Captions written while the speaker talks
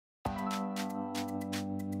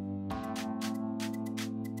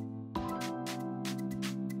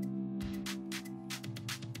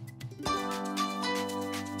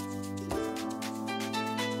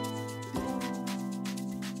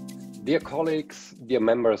Dear colleagues, dear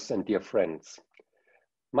members and dear friends,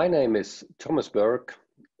 my name is Thomas Berg,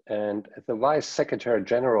 and as the Vice-Secretary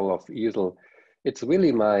General of EASL, it's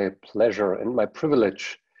really my pleasure and my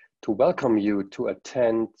privilege to welcome you to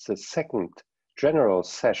attend the second general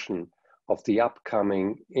session of the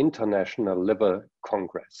upcoming International Liver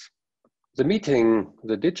Congress.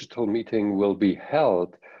 The digital meeting will be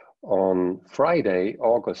held on Friday,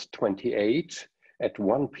 August 28 at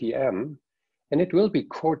 1 p.m. and it will be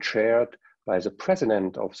co-chaired by the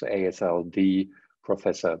president of the AASLD,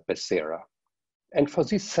 Professor Bezerra. And for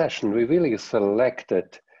this session, we really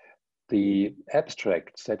selected the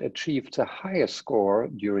abstracts that achieved the highest score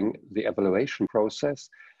during the evaluation process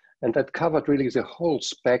and that covered really the whole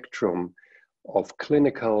spectrum of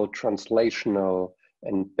clinical, translational,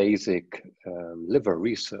 and basic liver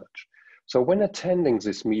research. So when attending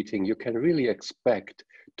this meeting, you can really expect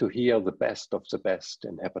to hear the best of the best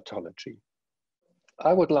in hepatology.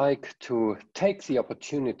 I would like to take the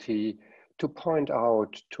opportunity to point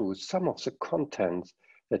out to some of the contents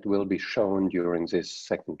that will be shown during this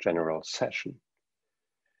second general session.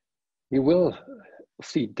 You will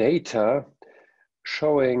see data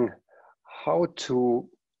showing how to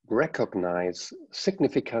recognize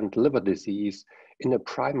significant liver disease in a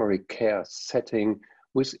primary care setting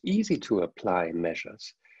with easy to apply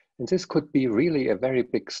measures. And this could be really a very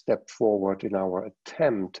big step forward in our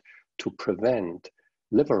attempt to prevent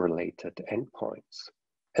liver-related endpoints.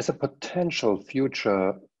 As a potential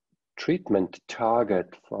future treatment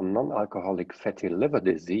target for non-alcoholic fatty liver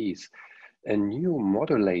disease, a new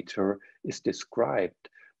modulator is described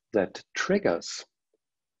that triggers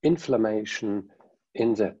inflammation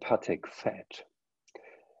in the hepatic fat.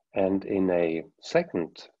 And in a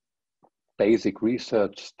second basic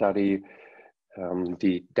research study,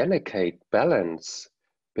 the delicate balance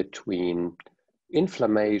between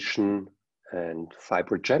inflammation and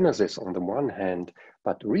fibrogenesis on the one hand,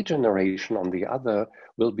 but regeneration on the other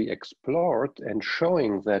will be explored, and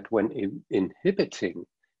showing that when inhibiting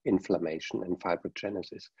inflammation and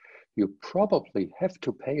fibrogenesis, you probably have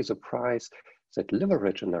to pay the price that liver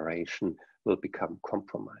regeneration will become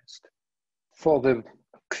compromised. For the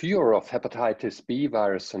cure of hepatitis B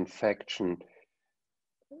virus infection,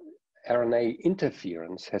 RNA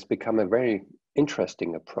interference has become a very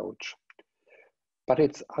interesting approach. But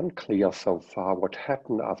it's unclear so far what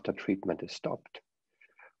happened after treatment is stopped.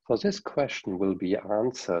 So this question will be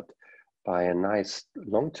answered by a nice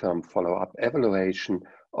long-term follow-up evaluation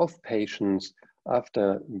of patients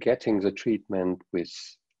after getting the treatment with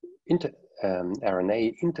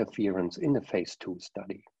RNA interference in a phase 2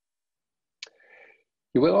 study.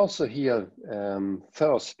 You will also hear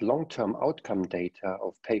first long-term outcome data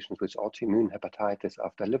of patients with autoimmune hepatitis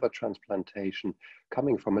after liver transplantation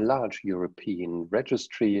coming from a large European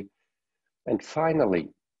registry. And finally,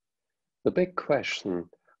 the big question,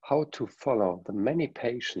 how to follow the many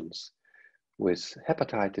patients with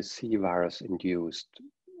hepatitis C virus-induced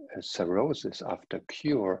cirrhosis after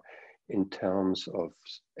cure in terms of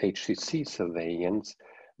HCC surveillance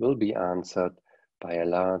will be answered by a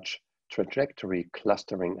large trajectory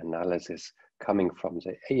clustering analysis coming from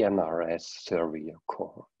the ANRS survey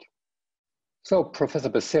cohort. So Professor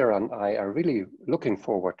Bezerra and I are really looking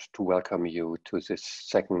forward to welcome you to this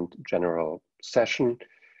second general session,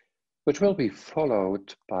 which will be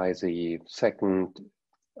followed by the second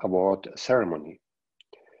award ceremony.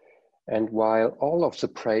 And while all of the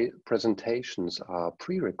presentations are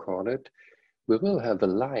pre-recorded, we will have a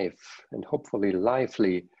live and hopefully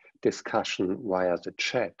lively discussion via the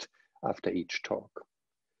chat after each talk.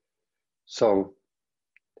 So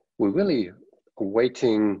we're really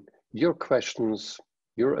awaiting your questions,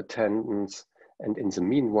 your attendance, and in the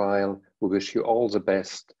meanwhile, we wish you all the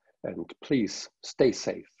best and please stay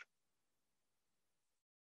safe.